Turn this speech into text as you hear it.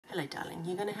Hello darling,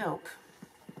 you're gonna help.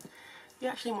 You're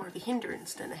actually more of a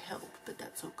hindrance than a help, but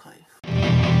that's okay.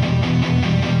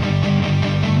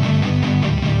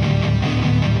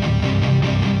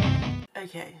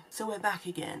 Okay, so we're back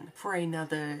again for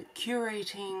another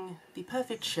Curating the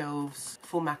Perfect Shelves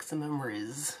for Maximum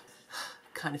Riz.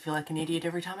 Kind of feel like an idiot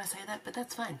every time I say that, but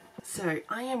that's fine. So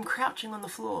I am crouching on the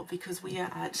floor because we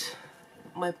are at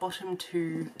my bottom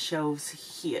two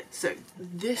shelves here. So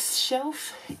this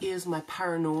shelf is my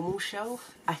paranormal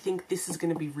shelf. I think this is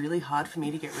going to be really hard for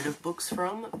me to get rid of books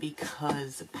from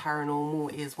because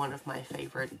paranormal is one of my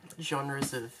favorite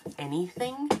genres of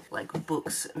anything, like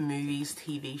books, movies,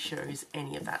 TV shows,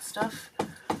 any of that stuff.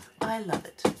 I love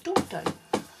it. Don't.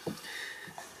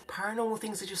 Paranormal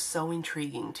things are just so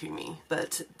intriguing to me.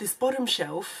 But this bottom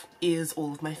shelf is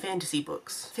all of my fantasy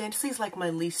books. Fantasy is like my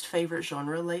least favorite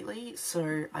genre lately,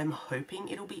 so I'm hoping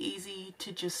it'll be easy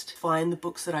to just find the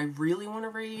books that I really want to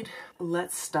read.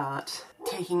 Let's start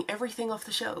taking everything off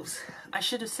the shelves. I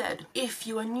should have said, if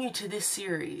you are new to this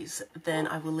series, then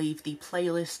I will leave the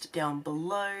playlist down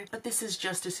below, but this is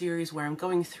just a series where I'm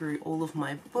going through all of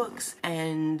my books,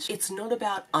 and it's not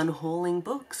about unhauling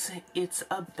books, it's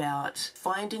about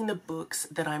finding the books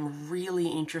that I'm really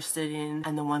interested in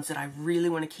and the ones that I really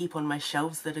want to keep on my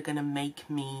shelves that are going to make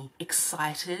me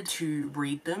excited to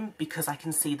read them because I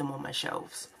can see them on my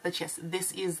shelves. But yes,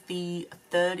 this is the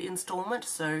third installment.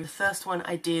 So the first one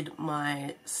I did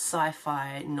my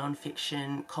sci-fi,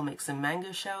 non-fiction, comics and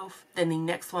manga shelf. Then the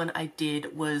next one I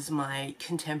did was my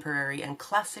contemporary and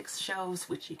classics shelves,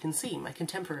 which you can see, my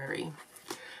contemporary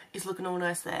is looking all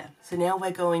nice there. So now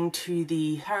we're going to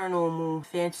the paranormal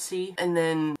fantasy, and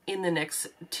then in the next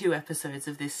 2 episodes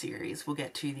of this series we'll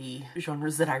get to the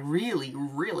genres that I really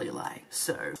like.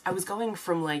 So I was going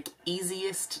from like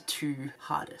easiest to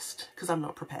hardest because I'm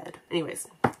not prepared. Anyways,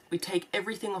 we take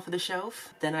everything off of the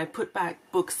shelf, then I put back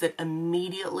books that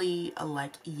immediately are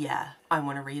like, yeah, I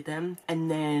want to read them, and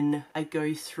then I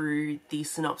go through the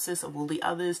synopsis of all the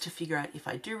others to figure out if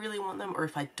I do really want them or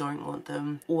if I don't want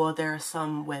them. Or there are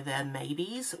some where they're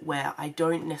maybes, where I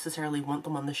don't necessarily want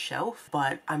them on the shelf,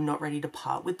 but I'm not ready to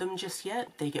part with them just yet.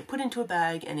 They get put into a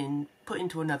bag and put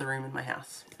into another room in my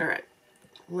house. Alright,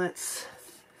 let's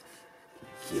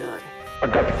go. I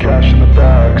got the cash in the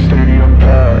bag, stadium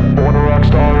packed. Born a rock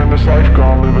star in this life,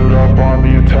 gon' live it up on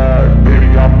the attack.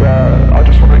 Baby, I'm bad, I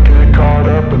just wanna get caught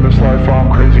up in this life.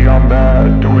 I'm crazy, I'm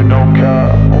mad, do it no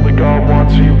cap. Only God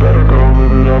wants you, better go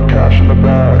live it up. Cash in the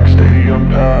bag, stadium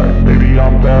packed. Baby,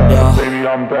 I'm bad, yeah. Baby,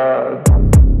 I'm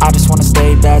bad. I just wanna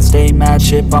stay bad, stay mad.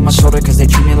 Chip on my shoulder cause they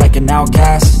treat me like an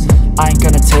outcast. I ain't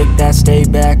gonna take that, stay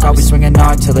back. I'll be swinging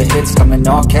hard till the hits come in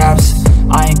all caps.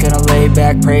 I ain't gonna lay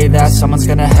back, pray that someone's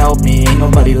gonna help me. Ain't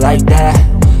nobody like that.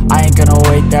 I ain't gonna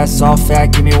wait, that's all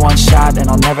fact. Give me one shot and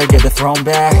I'll never get the throne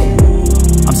back.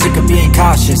 I'm sick of being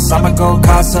cautious, I'ma go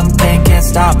cause something, can't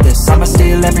stop this. I'ma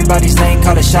steal everybody's lane,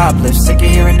 call it shoplift. Sick of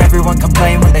hearing everyone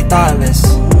complain when they thoughtless.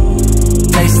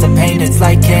 Taste the pain, it's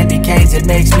like candy canes. It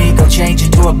makes me go change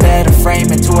into a better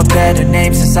frame, into a better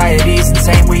name. Society's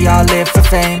insane, we all live for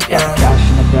fame, yeah. Cash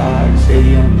in the bag,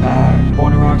 stadium packed.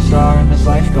 Born a rock star in this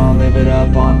life, gon' live it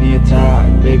up on the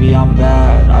attack. Baby, I'm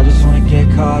bad, I just wanna get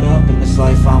caught up in this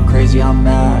life. I'm crazy, I'm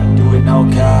mad, do it no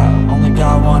cap. Only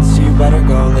God wants you, better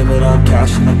go live it up.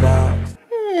 Cash in the bag.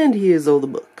 And here's all the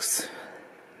books.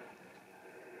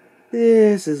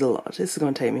 This is a lot. This is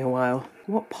going to take me a while.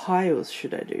 What piles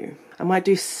should I do? I might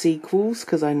do sequels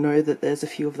because I know that there's a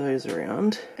few of those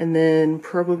around. And then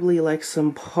probably like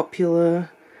some popular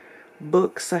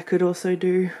books I could also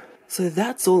do. So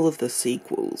that's all of the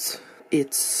sequels.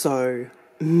 It's so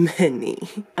many.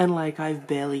 And like I've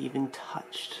barely even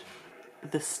touched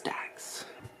the stacks.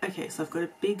 Okay, so I've got a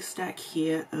big stack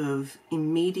here of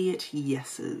immediate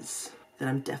yeses that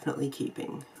I'm definitely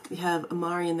keeping. We have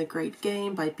Amari and the Great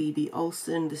Game by B.B.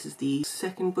 Olsen. This is the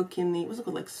second book in the, what's it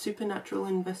called, like Supernatural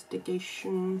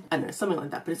Investigation? I don't know, something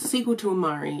like that, but it's a sequel to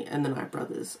Amari and the Night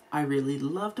Brothers. I really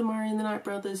loved Amari and the Night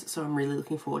Brothers, so I'm really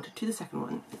looking forward to the second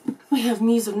one. We have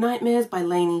Muse of Nightmares by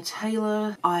Laini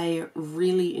Taylor. I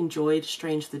really enjoyed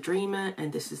Strange the Dreamer,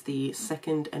 and this is the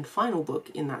second and final book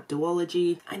in that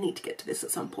duology. I need to get to this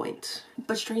at some point.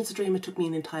 But Strange the Dreamer took me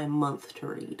an entire month to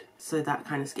read, so that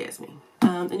kind of scares me.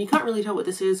 And you can't really tell what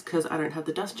this is because I don't have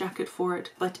the dust jacket for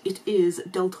it, but it is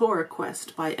Deltora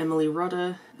Quest by Emily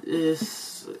Rodda.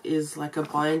 This is like a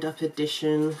bind-up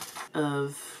edition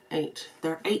of 8.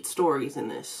 There are 8 stories in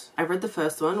this. I read the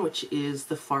first one, which is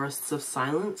The Forests of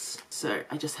Silence, so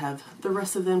I just have the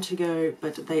rest of them to go,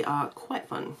 but they are quite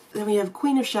fun. Then we have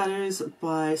Queen of Shadows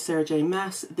by Sarah J.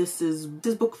 Maas. This is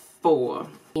book 4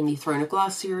 in the Throne of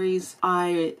Glass series.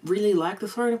 I really like the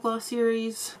Throne of Glass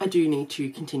series. I do need to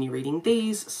continue reading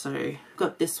these, so I've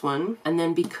got this one. And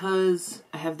then because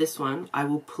I have this one, I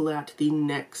will pull out the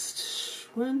next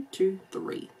 1, 2,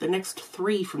 3. The next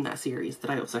 3 from that series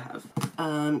that I also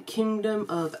have. Kingdom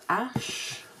of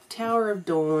Ash, Tower of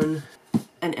Dawn,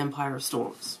 and Empire of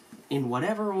Storms. In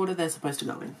whatever order they're supposed to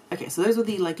go in. Okay, so those were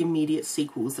the like immediate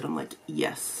sequels that I'm like,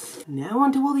 yes. Now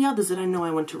on to all the others that I know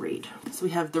I want to read. So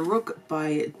we have The Rook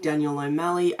by Daniel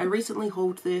O'Malley. I recently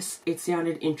hauled this. It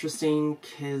sounded interesting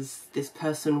because this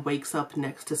person wakes up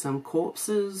next to some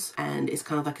corpses and it's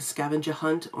kind of like a scavenger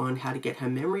hunt on how to get her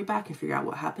memory back and figure out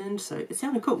what happened. So it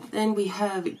sounded cool. Then we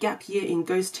have Gap Year in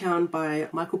Ghost Town by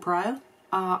Michael Pryor.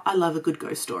 I love a good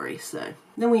ghost story, so.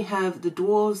 Then we have The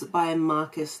Dwarves by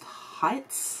Marcus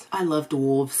Heights. I love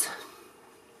dwarves.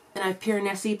 Then I have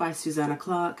Piranesi by Susanna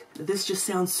Clarke. This just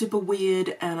sounds super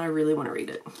weird and I really want to read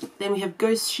it. Then we have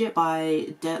Ghost Ship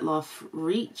by Detloff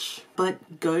Reach.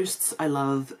 But ghosts, I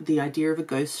love. The idea of a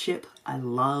ghost ship, I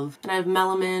love. And I have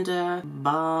Malamander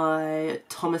by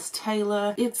Thomas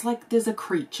Taylor. It's like there's a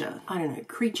creature. I don't know,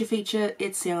 creature feature.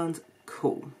 It sounds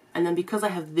cool. And then because I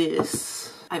have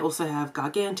this, I also have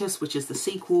Gargantus, which is the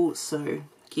sequel, so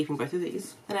keeping both of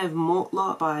these. Then I have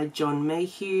Mortlock by John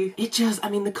Mayhew. It just, I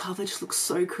mean, the cover just looks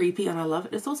so creepy and I love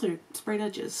it. It's also sprayed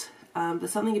edges.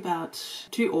 There's something about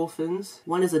 2 orphans.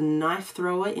 One is a knife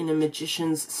thrower in a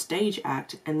magician's stage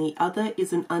act and the other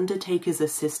is an undertaker's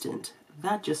assistant.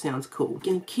 That just sounds cool. I'm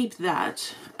gonna keep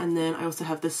that. And then I also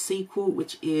have the sequel,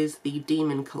 which is The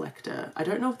Demon Collector. I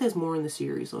don't know if there's more in the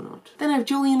series or not. Then I have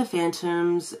Julie and the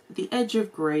Phantoms, The Edge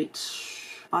of Great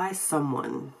by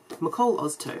someone. McCall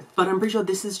Ozto. But I'm pretty sure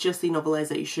this is just the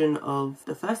novelization of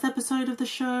the first episode of the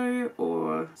show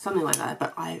or something like that.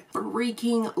 But I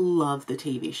freaking love the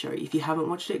TV show. If you haven't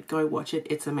watched it, go watch it.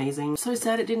 It's amazing. So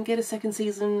sad it didn't get a 2nd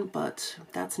season, but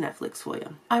that's Netflix for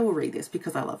you. I will read this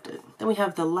because I loved it. Then we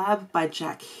have The Lab by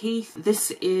Jack Heath.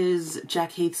 This is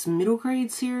Jack Heath's middle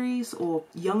grade series or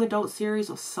young adult series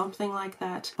or something like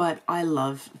that. But I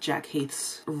love Jack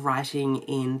Heath's writing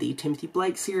in the Timothy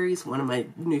Blake series, one of my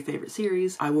new favorite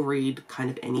series. I will read kind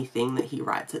of anything that he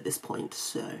writes at this point,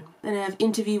 so. Then I have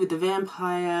Interview with the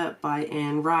Vampire by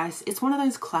Anne Rice. It's one of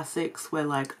those classics where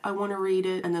like, I want to read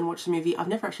it and then watch the movie. I've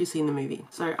never actually seen the movie,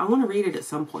 so I want to read it at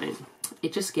some point.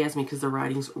 It just scares me because the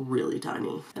writing's really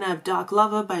tiny. Then I have Dark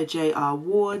Lover by J.R.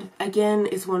 Ward. Again,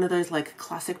 it's one of those like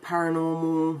classic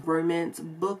paranormal romance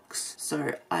books,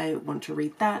 so I want to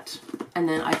read that. And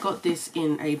then I got this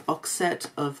in a box set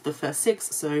of the first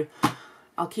 6, so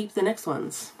I'll keep the next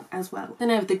ones as well.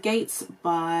 Then I have The Gates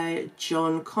by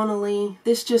John Connolly.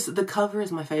 The cover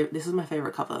is my favorite. This is my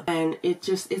favorite cover. And it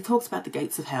talks about the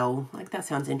gates of hell. Like, that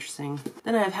sounds interesting.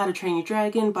 Then I have How to Train Your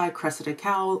Dragon by Cressida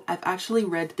Cowell. I've actually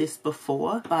read this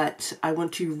before, but I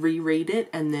want to reread it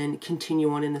and then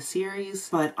continue on in the series.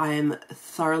 But I am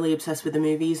thoroughly obsessed with the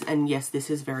movies, and yes, this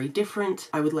is very different.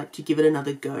 I would like to give it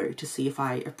another go to see if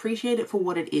I appreciate it for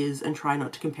what it is and try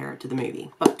not to compare it to the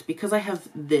movie. But because I have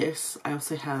this, I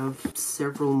also have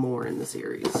several more in the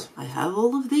series. I have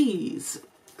all of these.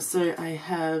 So I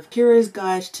have Hero's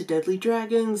Guide to Deadly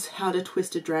Dragons, How to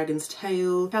Twist a Dragon's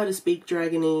Tail, How to Speak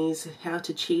Dragonese, How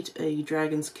to Cheat a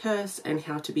Dragon's Curse, and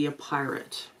How to Be a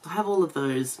Pirate. I have all of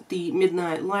those. The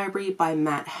Midnight Library by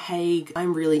Matt Haig.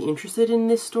 I'm really interested in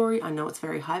this story. I know it's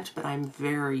very hyped, but I'm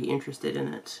very interested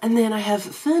in it. And then I have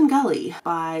Fern Gully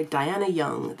by Diana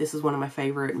Young. This is one of my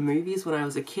favorite movies when I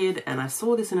was a kid, and I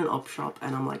saw this in an op shop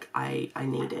and I'm like, I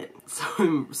need it. So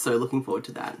I'm so looking forward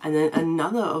to that. And then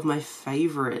another of my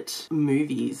favorite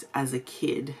movies as a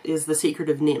kid is The Secret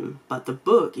of Nim, but the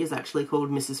book is actually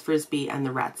called Mrs. Frisbee and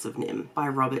the Rats of Nim by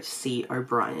Robert C.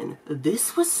 O'Brien.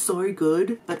 This was so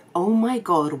good. But oh my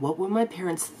god, what were my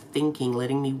parents thinking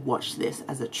letting me watch this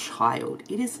as a child?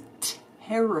 It is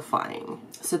terrifying.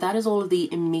 So that is all of the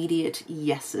immediate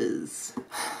yeses.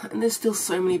 And there's still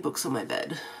so many books on my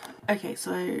bed. Okay,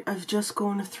 so I've just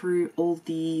gone through all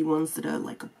the ones that are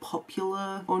like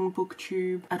popular on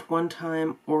BookTube at one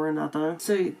time or another.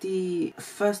 So the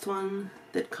first one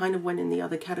that kind of went in the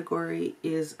other category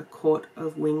is A Court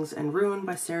of Wings and Ruin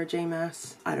by Sarah J.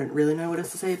 Maas. I don't really know what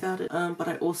else to say about it, but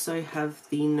I also have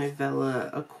the novella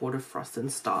A Court of Frost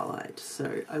and Starlight,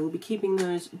 so I will be keeping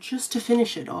those just to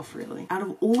finish it off, really. Out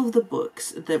of all of the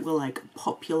books that were like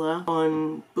popular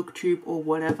on BookTube or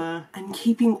whatever, I'm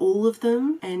keeping all of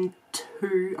them and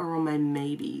 2 are on my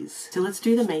maybes. So let's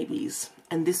do the maybes.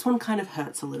 And this one kind of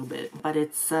hurts a little bit, but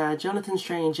it's Jonathan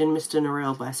Strange and Mr.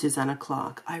 Norrell by Susanna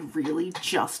Clarke. I really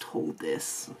just hauled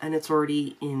this, and it's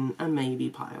already in a maybe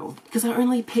pile. Because I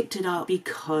only picked it up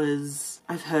because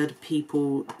I've heard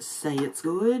people say it's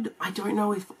good. I don't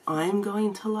know if I'm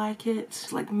going to like it.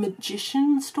 Like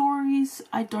magician stories,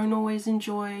 I don't always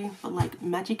enjoy, but like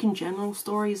magic in general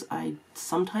stories, I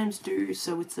sometimes do,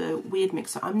 so it's a weird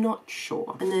mix, so I'm not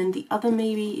sure. And then the other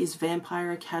maybe is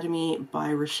Vampire Academy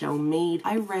by Rochelle Mead.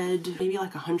 I read maybe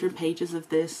like 100 pages of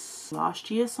this last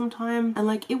year sometime, and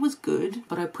like it was good,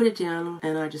 but I put it down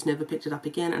and I just never picked it up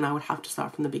again, and I would have to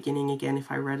start from the beginning again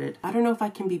if I read it. I don't know if I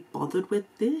can be bothered with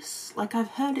this. Like, I've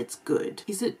heard it's good.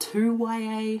 Is it too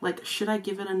YA? Like, should I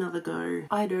give it another go?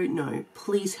 I don't know.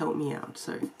 Please help me out.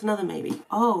 So it's another maybe.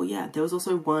 Oh yeah, there was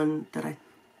also one that I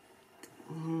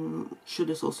should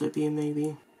this also be a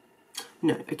maybe?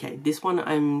 No, okay, this one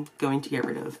I'm going to get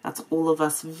rid of. That's All of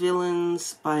Us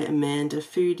Villains by Amanda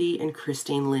Foody and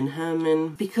Christine Lynn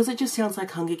Herman. Because it just sounds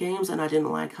like Hunger Games, and I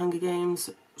didn't like Hunger Games,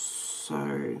 so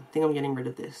I think I'm getting rid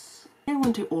of this. I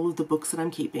want to all of the books that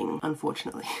I'm keeping,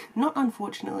 unfortunately. Not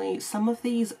unfortunately, some of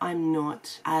these I'm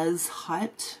not as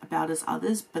hyped about as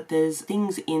others, but there's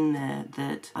things in there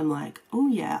that I'm like, oh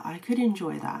yeah, I could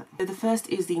enjoy that. So the first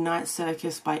is The Night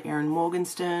Circus by Erin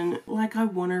Morgenstern. Like, I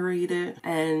want to read it,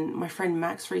 and my friend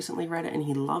Max recently read it and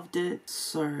he loved it,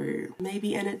 so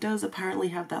maybe, and it does apparently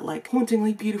have that like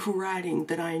hauntingly beautiful writing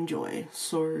that I enjoy,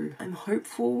 so I'm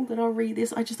hopeful that I'll read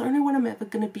this. I just don't know when I'm ever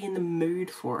going to be in the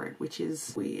mood for it, which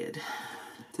is weird.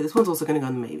 So this one's also going to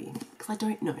go in the maybe, because I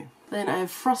don't know. Then I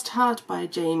have Frostheart by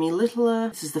Jamie Littler.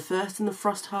 This is the first in the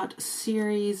Frostheart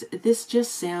series. This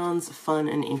just sounds fun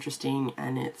and interesting,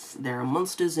 and there are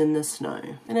monsters in the snow.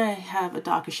 Then I have A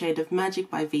Darker Shade of Magic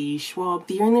by V. Schwab.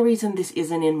 The only reason this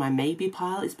isn't in my maybe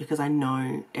pile is because I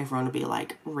know everyone will be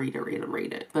like, read it, read it,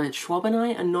 read it. But Schwab and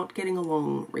I are not getting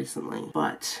along recently,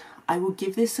 but I will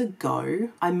give this a go.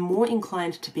 I'm more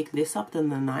inclined to pick this up than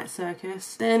The Night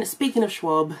Circus. Then, speaking of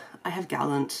Schwab, I have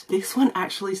Gallant. This one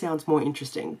actually sounds more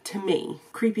interesting to me.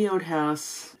 Creepy old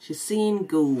house. She's seeing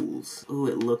ghouls. Ooh,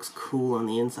 it looks cool on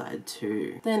the inside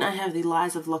too. Then I have The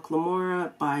Lies of Loch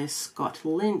Lamora by Scott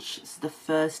Lynch. It's the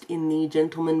first in the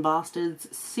Gentleman Bastards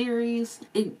series.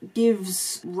 It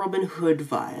gives Robin Hood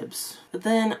vibes.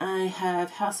 Then I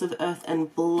have House of Earth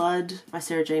and Blood by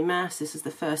Sarah J. Maas. This is the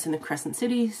first in the Crescent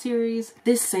City series.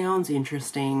 This sounds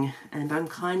interesting, and I'm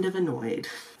kind of annoyed.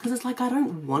 Because it's like, I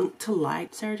don't want to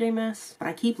like Sarah J. Maas, but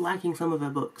I keep liking some of her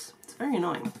books. It's very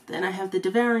annoying. Then I have The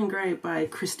Devouring Grey by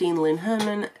Christine Lynn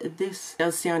Herman. This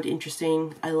does sound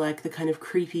interesting. I like the kind of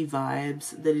creepy vibes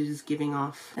that it is giving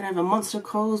off. Then I have A Monster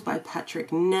Calls by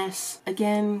Patrick Ness.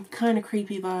 Again, kind of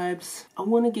creepy vibes. I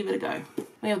want to give it a go.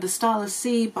 We have The Starless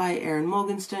Sea by Erin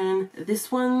Morgenstern.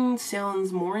 This one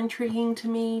sounds more intriguing to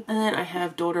me. And then I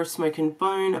have Daughter of Smoke and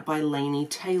Bone by Laini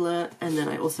Taylor. And then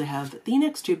I also have the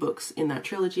next 2 books in that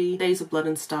trilogy, Days of Blood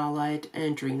and Starlight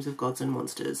and Dreams of Gods and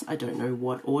Monsters. I don't know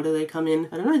what order they come in.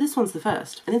 I don't know, this one's the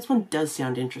first. And this one does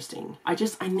sound interesting. I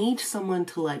need someone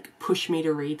to like push me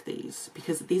to read these,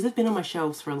 because these have been on my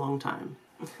shelves for a long time.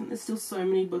 There's still so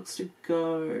many books to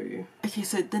go. Okay,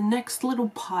 so the next little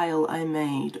pile I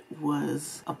made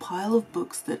was a pile of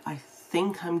books that I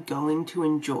think I'm going to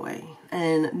enjoy.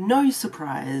 And no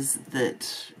surprise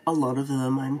that a lot of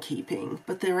them I'm keeping.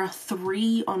 But there are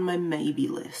 3 on my maybe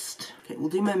list. Okay, we'll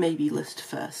do my maybe list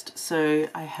first. So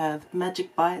I have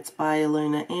Magic Bites by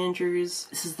Ilona Andrews.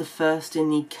 This is the first in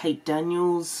the Kate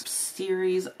Daniels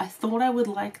series. I thought I would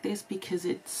like this because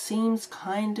it seems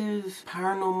kind of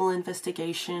paranormal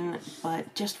investigation,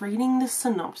 but just reading the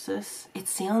synopsis, it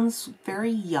sounds very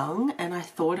young, and I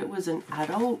thought it was an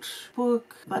adult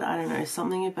book, but I don't know,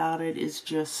 something about it is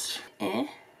just eh.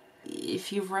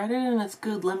 If you've read it and it's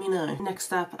good, let me know.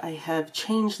 Next up, I have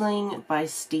Changeling by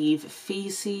Steve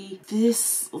Feasey.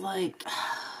 This, like,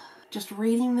 just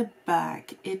reading the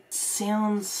back, it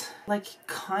sounds like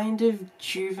kind of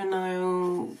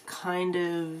juvenile, kind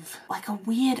of like a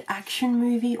weird action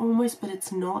movie almost, but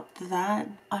it's not that.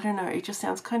 I don't know, it just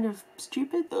sounds kind of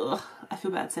stupid. Ugh, I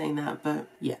feel bad saying that, but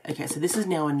yeah. Okay, so this is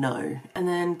now a no. And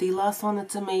then the last one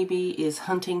that's a maybe is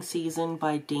Hunting Season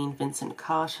by Dean Vincent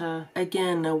Carter.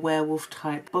 Again, a werewolf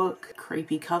type book,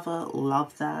 creepy cover,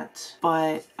 love that.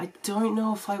 But I don't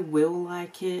know if I will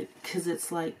like it, because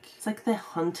it's like they're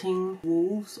hunting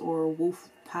wolves or a wolf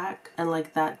pack, and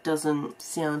like that doesn't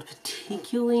sound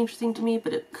particularly interesting to me,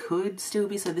 but it could still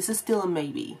be, so this is still a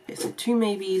maybe. Okay, so 2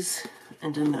 maybes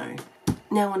and a no.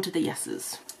 Now on to the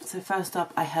yeses. So first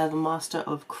up, I have Master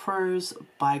of Crows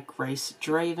by Grace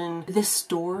Draven. This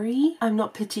story I'm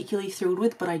not particularly thrilled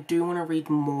with, but I do want to read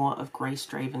more of Grace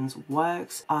Draven's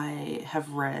works. I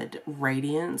have read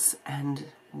Radiance and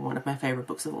one of my favourite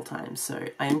books of all time, so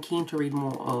I am keen to read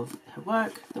more of her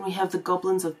work. Then we have The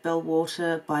Goblins of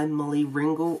Bellwater by Molly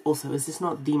Ringle. Also, is this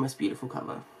not the most beautiful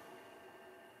cover?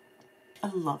 I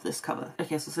love this cover.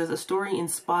 Okay, so it says a story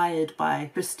inspired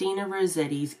by Christina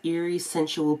Rossetti's eerie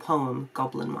sensual poem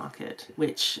Goblin Market,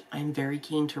 which I'm very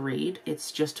keen to read.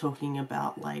 It's just talking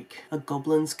about like a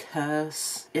goblin's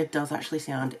curse. It does actually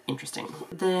sound interesting.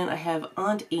 Then I have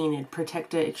Aunt Enid,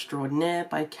 Protector Extraordinaire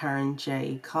by Karen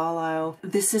J. Carlisle.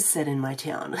 This is set in my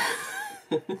town.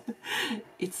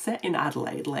 It's set in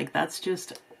Adelaide. Like, that's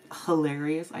just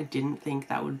hilarious. I didn't think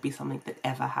that would be something that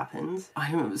ever happens.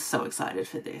 I'm so excited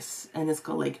for this. And it's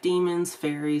got like demons,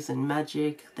 fairies, and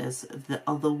magic. There's the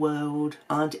other world.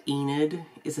 Aunt Enid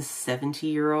is a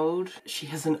 70-year-old. She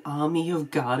has an army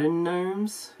of garden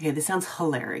gnomes. Okay, this sounds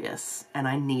hilarious, and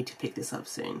I need to pick this up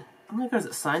soon. Oh my god, is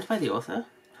it signed by the author?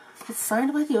 It's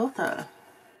signed by the author.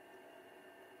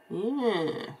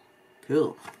 Yeah,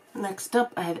 cool. Next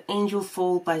up, I have Angel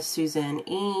Fall by Suzanne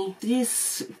E.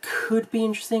 This could be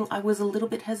interesting. I was a little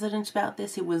bit hesitant about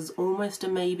this. It was almost a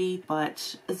maybe,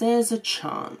 but there's a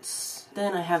chance.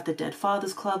 Then I have The Dead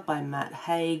Fathers Club by Matt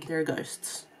Haig. There are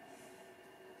ghosts.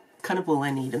 Kind of all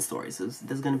I need in stories is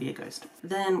there's going to be a ghost.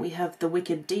 Then we have The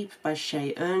Wicked Deep by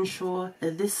Shay Earnshaw.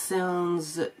 This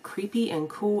sounds creepy and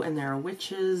cool, and there are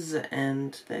witches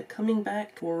and they're coming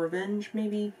back for revenge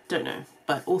maybe? Don't know.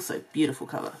 But also beautiful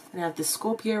cover. And I have The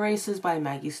Scorpio Races by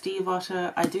Maggie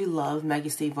Stiefvater. I do love Maggie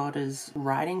Stiefvater's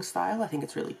writing style. I think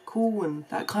it's really cool and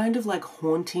that kind of like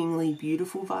hauntingly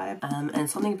beautiful vibe. And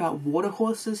something about water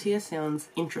horses here sounds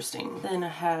interesting. Then I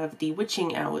have The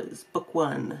Witching Hours, Book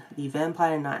 1, The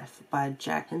Vampire Knife by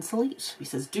Jack Henselite. He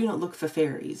says, do not look for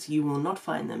fairies. You will not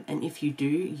find them. And if you do,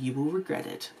 you will regret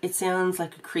it. It sounds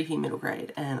like a creepy middle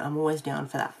grade and I'm always down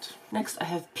for that. Next, I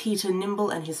have Peter Nimble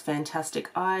and His Fantastic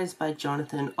Eyes by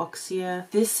Jonathan Oxier.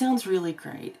 This sounds really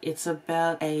great. It's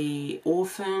about an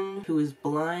orphan who is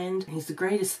blind. He's the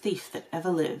greatest thief that ever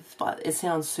lived, but it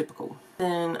sounds super cool.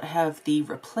 Then I have The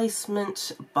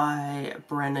Replacement by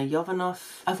Brenna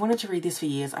Jovanoff. I've wanted to read this for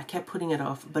years. I kept putting it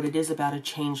off, but it is about a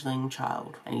changeling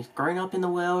child. And he's grown up in the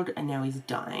world and now he's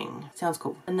dying. Sounds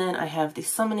cool. And then I have The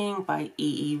Summoning by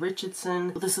E.E.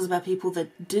 Richardson. This is about people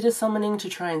that did a summoning to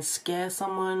try and scare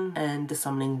someone and the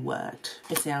summoning worked.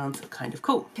 It sounds kind of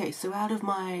cool. Okay, so out of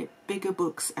my bigger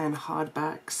books and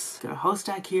hardbacks, got a whole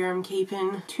stack here I'm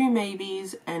keeping, 2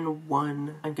 maybes and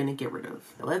 1 I'm gonna get rid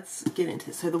of. Let's get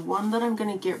into it. So the one that I'm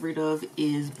gonna get rid of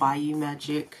is Bayou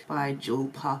Magic by Jewel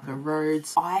Parker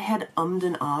Rhodes. I had ummed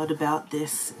and ahed about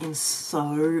this in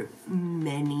so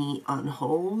many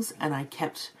unhauls and I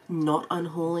kept not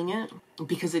unhauling it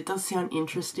because it does sound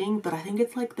interesting, but I think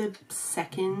it's like the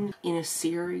second in a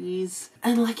series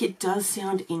and like it does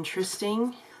sound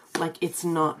interesting. Like, it's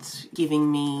not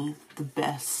giving me the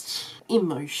best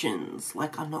emotions.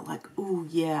 Like, I'm not like, oh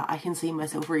yeah, I can see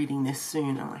myself reading this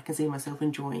soon and I can see myself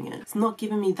enjoying it. It's not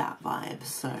giving me that vibe,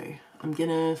 so I'm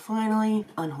gonna finally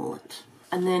unhaul it.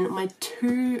 And then my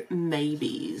 2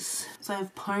 maybes. So I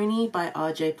have Pony by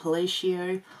R.J.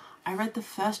 Palacio. I read the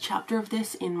first chapter of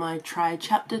this in my try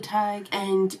chapter tag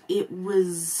and it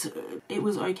was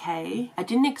okay. I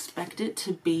didn't expect it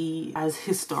to be as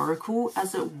historical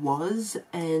as it was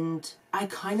and I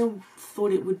kind of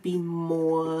thought it would be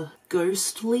more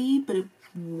ghostly, but it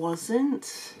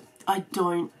wasn't. I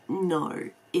don't know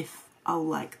if I'll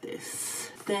like this.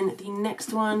 Then the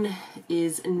next one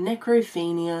is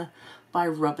Necrophenia by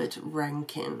Robert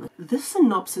Rankin. The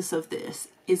synopsis of this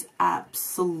is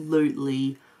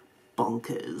absolutely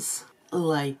bonkers.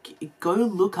 Like, go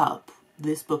look up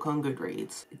this book on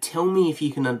Goodreads. Tell me if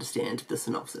you can understand the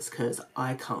synopsis, because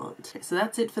I can't. Okay, so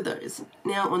that's it for those.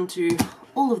 Now on to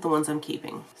all of the ones I'm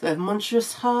keeping. So I have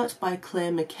Monstrous Heart by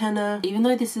Claire McKenna. Even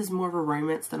though this is more of a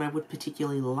romance than I would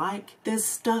particularly like, there's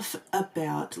stuff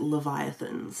about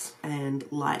leviathans and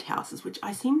lighthouses, which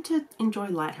I seem to enjoy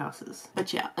lighthouses.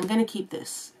 But yeah, I'm gonna keep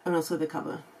this. And also the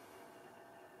cover.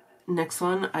 Next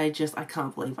one, I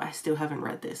can't believe I still haven't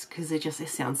read this because it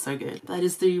sounds so good. That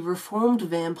is The Reformed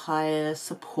Vampire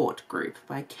Support Group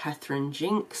by Catherine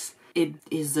Jinks. It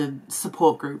is a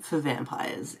support group for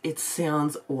vampires. It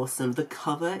sounds awesome. The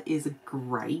cover is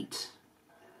great.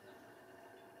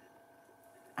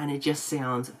 And it just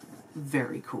sounds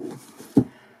very cool.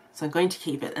 So I'm going to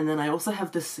keep it. And then I also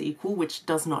have the sequel, which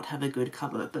does not have a good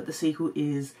cover, but the sequel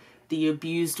is The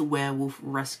Abused Werewolf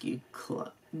Rescue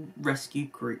Group.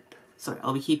 So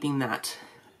I'll be keeping that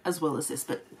as well as this,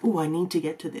 but oh, I need to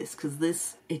get to this because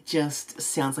this, it just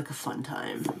sounds like a fun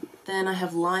time. Then I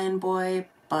have Lion Boy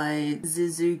by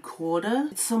Zizu Korda.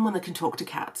 It's someone that can talk to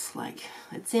cats, like,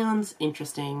 it sounds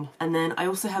interesting. And then I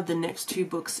also have the next two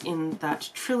books in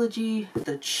that trilogy,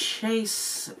 The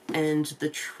Chase and The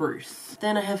Truth.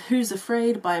 Then I have Who's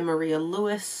Afraid by Maria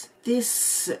Lewis.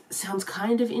 This sounds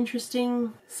kind of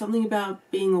interesting. Something about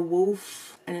being a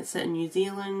wolf, and it's set in New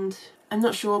Zealand. I'm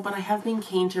not sure, but I have been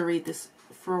keen to read this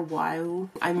for a while.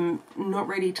 I'm not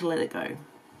ready to let it go.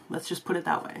 Let's just put it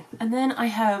that way. And then I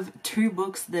have two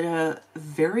books that are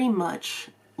very much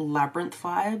Labyrinth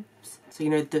vibes. So, you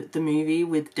know, the movie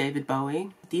with David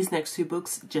Bowie. These next two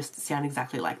books just sound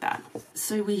exactly like that.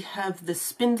 So we have The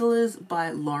Spindlers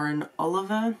by Lauren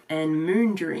Oliver and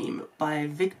Moondream by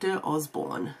Victor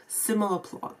Osborne. Similar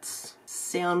plots.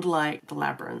 Sound like The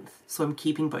Labyrinth. So I'm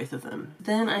keeping both of them.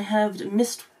 Then I have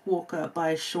Mistwalker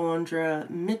by Chandra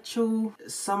Mitchell.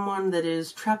 Someone that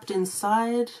is trapped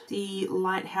inside the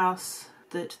lighthouse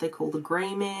that they call the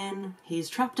Grey Man. He's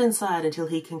trapped inside until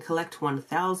he can collect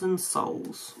 1,000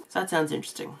 souls. So that sounds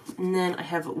interesting. And then I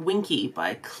have Winky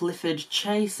by Clifford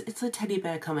Chase. It's a teddy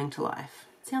bear coming to life.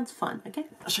 Sounds fun, okay?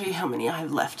 I'll show you how many I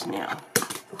have left now.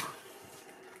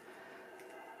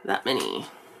 That many.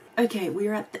 Okay,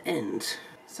 we're at the end.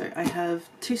 So I have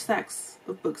 2 stacks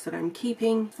of books that I'm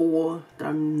keeping, 4 that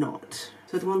I'm not.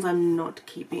 So the ones I'm not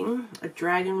keeping are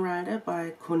Dragon Rider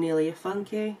by Cornelia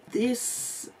Funke.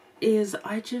 This is,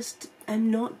 I just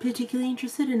am not particularly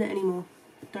interested in it anymore.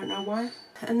 Don't know why.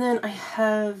 And then I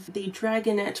have the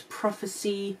Dragonette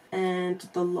Prophecy and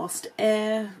The Lost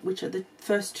Heir, which are the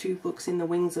first 2 books in the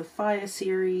Wings of Fire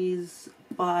series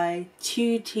by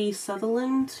T.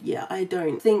 Sutherland. Yeah, I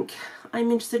don't think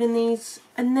I'm interested in these.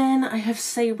 And then I have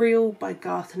Sabriel by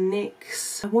Garth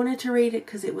Nix. I wanted to read it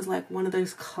because it was like one of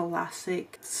those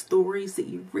classic stories that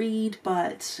you read,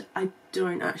 but I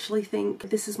don't actually think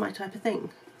this is my type of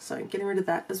thing. So getting rid of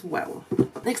that as well.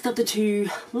 Next up, the 2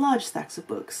 large stacks of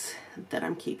books that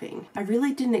I'm keeping. I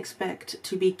really didn't expect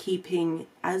to be keeping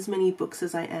as many books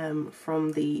as I am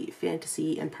from the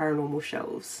fantasy and paranormal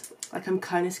shelves. Like, I'm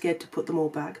kind of scared to put them all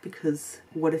back because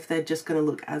what if they're just going to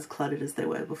look as cluttered as they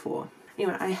were before?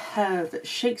 Anyway, I have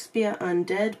Shakespeare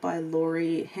Undead by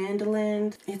Laurie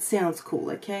Handeland. It sounds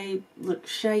cool, okay? Look,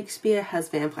 Shakespeare has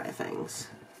vampire fangs.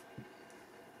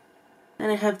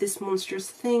 And I have This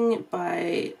Monstrous Thing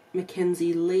by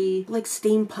Mackenzie Lee, like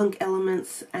steampunk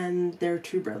elements, and there are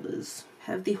 2 brothers.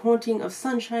 I have The Haunting of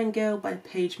Sunshine Girl by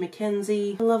Paige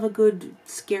Mackenzie. I love a good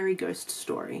scary ghost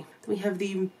story. We have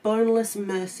The Boneless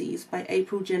Mercies by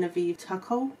April Genevieve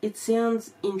Tuckle. It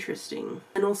sounds interesting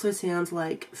and also sounds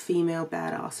like female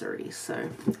badassery, so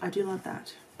I do love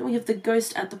that. Then we have The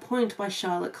Ghost at the Point by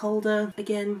Charlotte Calder.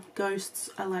 Again, ghosts.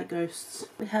 I like ghosts.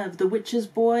 We have The Witch's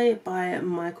Boy by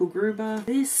Michael Gruber.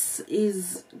 This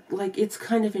is, like, it's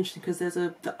kind of interesting because there's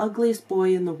the ugliest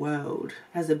boy in the world.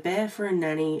 Has a bear for a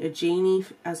nanny, a genie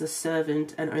as a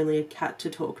servant, and only a cat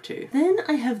to talk to. Then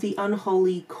I have The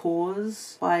Unholy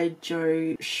Cause by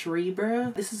Joe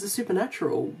Schreiber. This is a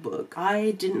supernatural book. I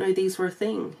didn't know these were a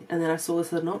thing. And then I saw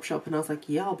this at an op shop and I was like,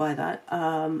 yeah, I'll buy that.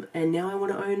 And now I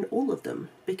want to own all of them,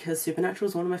 because Supernatural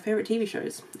is one of my favourite TV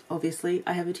shows. Obviously,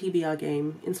 I have a TBR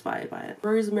game inspired by it.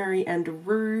 Rosemary and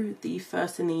Rue, the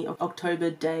first in the October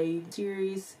Day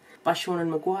series by Seanan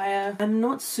Maguire. I'm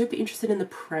not super interested in the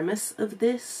premise of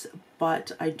this,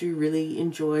 but I do really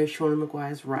enjoy Seanan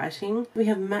Maguire's writing. We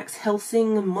have Max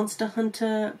Helsing, Monster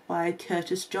Hunter by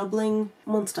Curtis Jobling.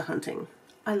 Monster hunting.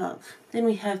 I love. Then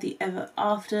we have The Ever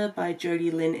After by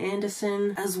Jodie Lynn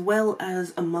Anderson, as well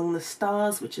as Among the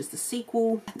Stars, which is the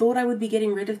sequel. I thought I would be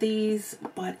getting rid of these,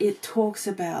 but it talks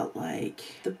about, like,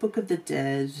 the Book of the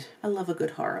Dead. I love a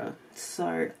good horror,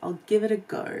 so I'll give it a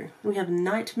go. We have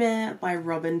Nightmare by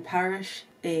Robin Parrish,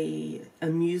 a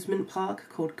amusement park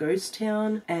called Ghost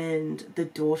Town, and the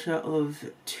daughter of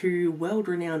 2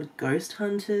 world-renowned ghost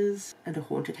hunters and a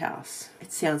haunted house.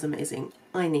 It sounds amazing.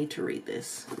 I need to read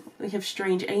this. We have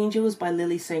Strange Angels by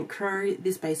Lily St. Croix.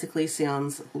 This basically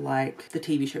sounds like the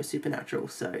TV show Supernatural,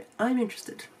 so I'm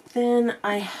interested. Then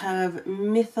I have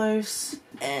Mythos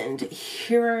and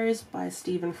Heroes by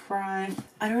Stephen Fry.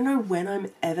 I don't know when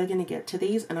I'm ever going to get to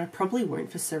these, and I probably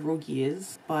won't for several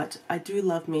years, but I do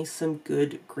love me some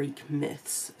good Greek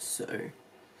myths, so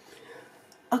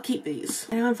I'll keep these.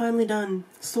 Now I'm finally done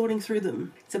sorting through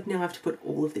them, except now I have to put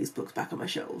all of these books back on my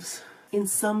shelves in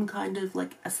some kind of,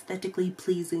 like, aesthetically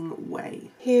pleasing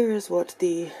way. Here is what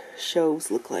the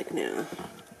shelves look like now.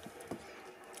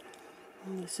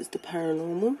 This is the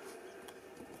paranormal.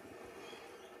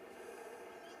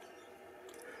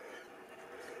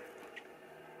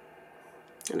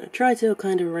 And I tried to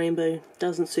kind of rainbow,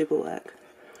 doesn't super work.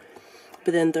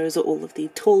 But then those are all of the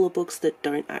taller books that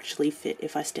don't actually fit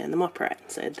if I stand them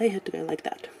upright, so they had to go like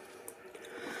that.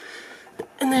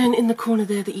 And then in the corner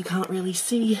there that you can't really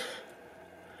see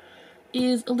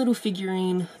is a little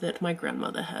figurine that my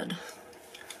grandmother had.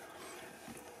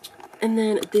 And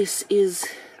then this is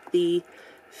the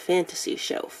fantasy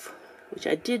shelf, which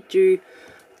I did do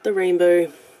the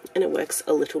rainbow, and it works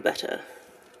a little better.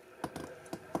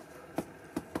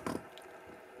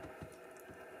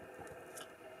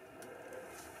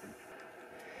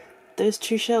 Those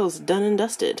two shelves done and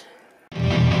dusted.